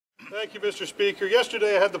Thank you, Mr. Speaker.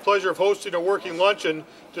 Yesterday I had the pleasure of hosting a working luncheon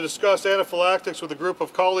to discuss anaphylaxis with a group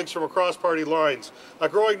of colleagues from across party lines. A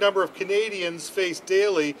growing number of Canadians face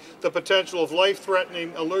daily the potential of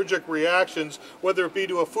life-threatening allergic reactions, whether it be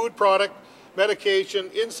to a food product, medication,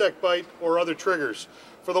 insect bite, or other triggers.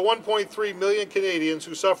 For the 1.3 million Canadians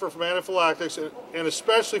who suffer from anaphylaxis, and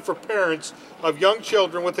especially for parents of young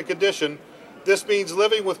children with the condition, this means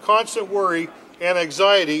living with constant worry and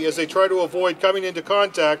anxiety as they try to avoid coming into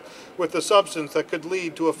contact with the substance that could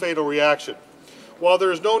lead to a fatal reaction. While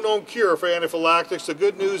there is no known cure for anaphylaxis, the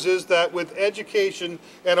good news is that with education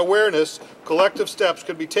and awareness, collective steps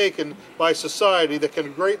can be taken by society that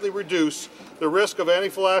can greatly reduce the risk of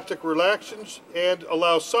anaphylactic reactions and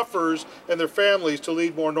allow sufferers and their families to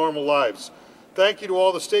lead more normal lives. Thank you to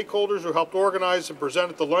all the stakeholders who helped organize and present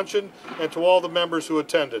at the luncheon, and to all the members who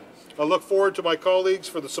attended. I look forward to my colleagues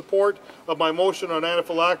for the support of my motion on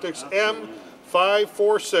anaphylaxis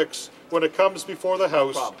M546 when it comes before the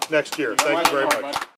House next year. Thank you very much.